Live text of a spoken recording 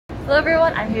Hello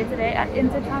everyone, I'm here today at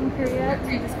interCHARM Korea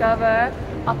to discover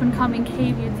up-and-coming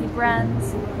K-beauty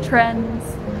brands, trends,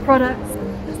 products.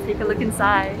 Let's take a look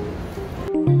inside.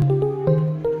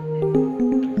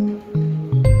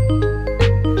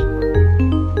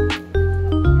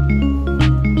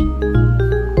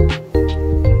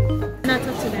 Not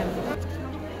talk to them.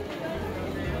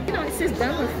 You know, it says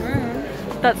brown firm.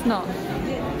 That's not.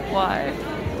 Why?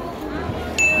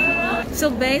 So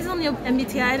based on your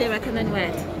MBTI, they recommend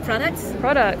what? Products?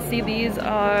 Products. See, these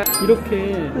are...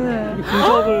 이렇게 이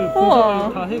분석을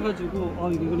다 해가지고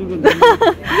이거는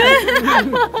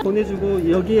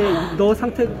보내주고 여기에 너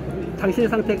상태 당신의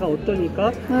상태가 어떠니까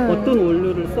어떤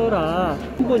원료를 써라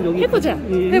한번 여기 해보자.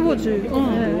 해보지.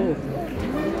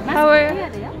 How are... 해야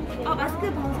돼요?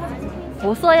 마스크 벗어야지.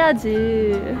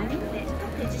 벗어야지.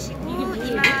 해주시고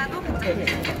이마도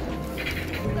붙여주세요.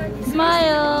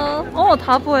 스마일.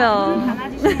 다 보여.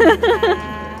 감아주시면 됩니다.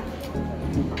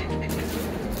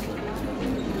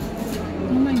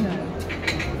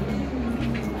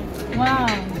 와우.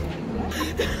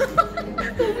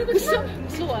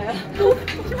 무서워요.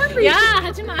 야,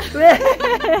 하지마. 왜?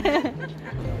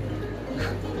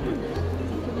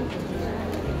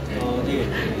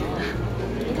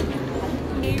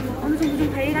 어느 정도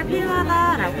좀 관리가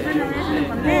필요하다라고 설명을 해주는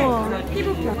건데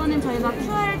피부 이거는 저희가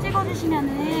QR을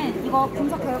찍어주시면은 이거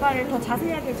분석 결과를 더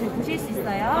자세하게 보실 수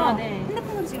있어요. 네.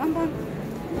 핸드폰으로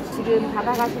지금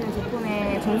받아가시는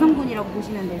제품의 정성분이라고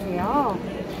보시면 되세요.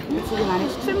 지금 안에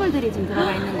추출물들이 지금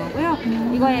들어가 있는 거고요.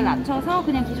 이거에 맞춰서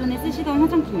그냥 기존에 쓰시던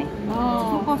화장품에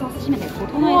섞어서 쓰시면 되고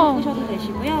토너에 섞으셔도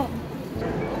되시고요.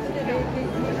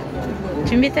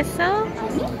 준비됐어?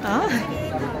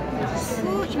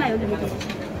 이마 여기 밑에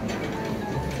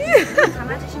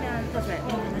감아주시면 더 좋아요.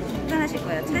 편하실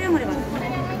거예요. 촬영을 해봐서.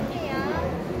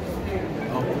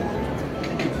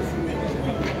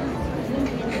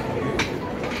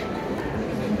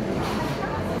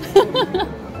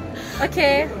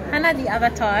 Okay, Hannah the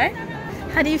avatar.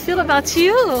 How do you feel about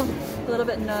you? A little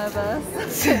bit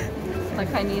nervous.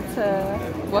 Like I need to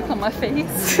work on my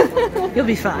face. You'll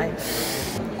be fine.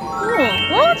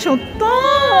 와, 좋다.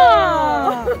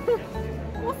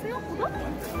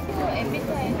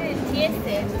 MBTI는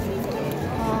DSM.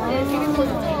 되게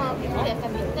건조하고 약간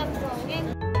민감성에.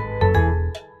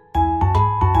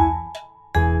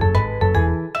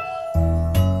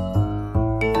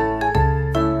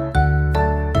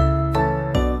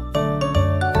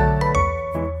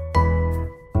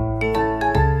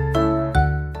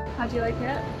 How do you like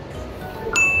it?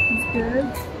 It's good.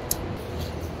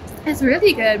 It's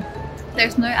really good.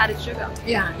 There's no added sugar.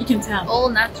 Yeah, you can tell. All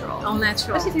natural. All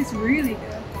natural. Actually tastes really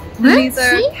good. Huh? And these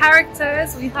are See?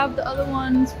 characters. We have the other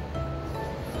ones.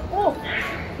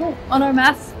 On our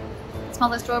mask. Smell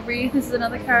like strawberry. This is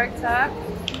another character.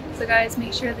 So guys,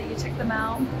 make sure that you check them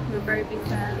out. We're very big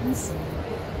fans.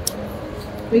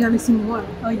 We're gonna see more.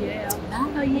 Oh yeah.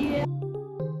 Oh yeah.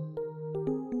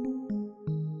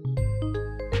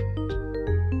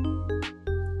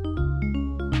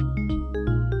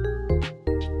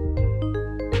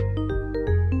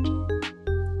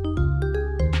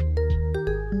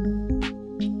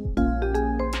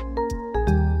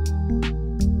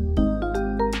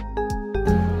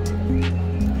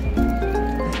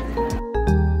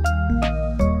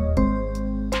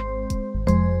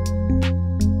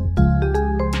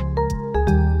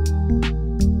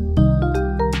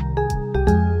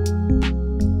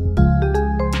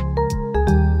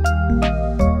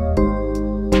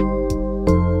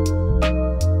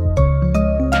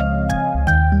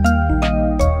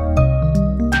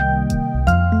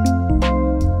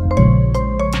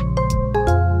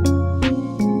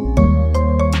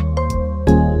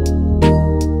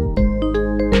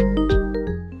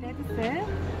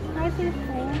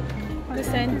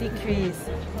 Percent decrease.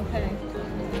 Okay.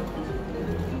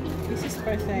 This is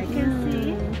perfect. You can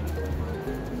see.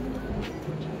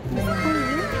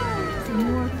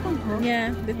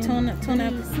 Yeah, the tone up.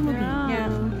 smoothing. Yeah,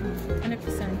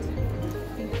 100%.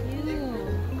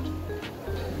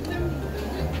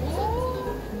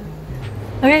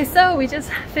 Okay, so we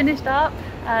just finished up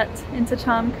at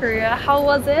interCHARM Korea. How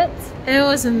was it? It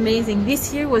was amazing.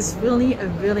 This year was really a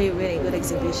really good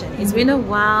exhibition. It's been a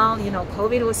while, you know,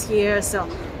 COVID was here, so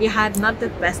we had not the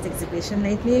best exhibition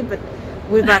lately, but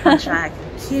we're back on track.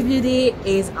 K-beauty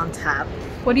is on top.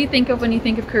 What do you think of when you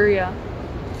think of Korea?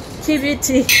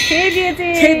 K-beauty.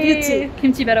 K-beauty! K-beauty.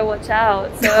 Kimchi better watch out.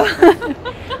 So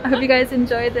I hope you guys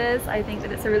enjoyed this. I think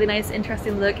that it's a really nice,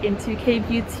 interesting look into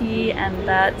K-beauty and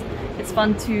that it's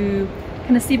fun to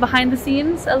kind of see behind the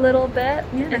scenes a little bit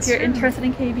if you're interested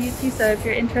in K-beauty. So if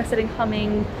you're interested in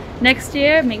coming next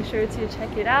year, make sure to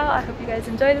check it out. I hope you guys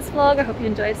enjoyed this vlog. I hope you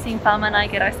enjoyed seeing Fama and I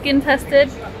get our skin tested.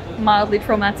 Mildly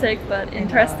traumatic, but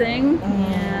interesting.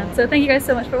 Yeah. So thank you guys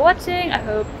so much for watching. I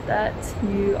hope that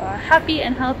you are happy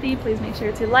and healthy. Please make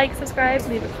sure to like, subscribe,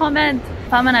 leave a comment.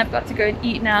 Fama and I've got to go and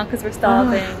eat now because we're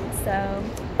starving. So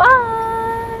bye!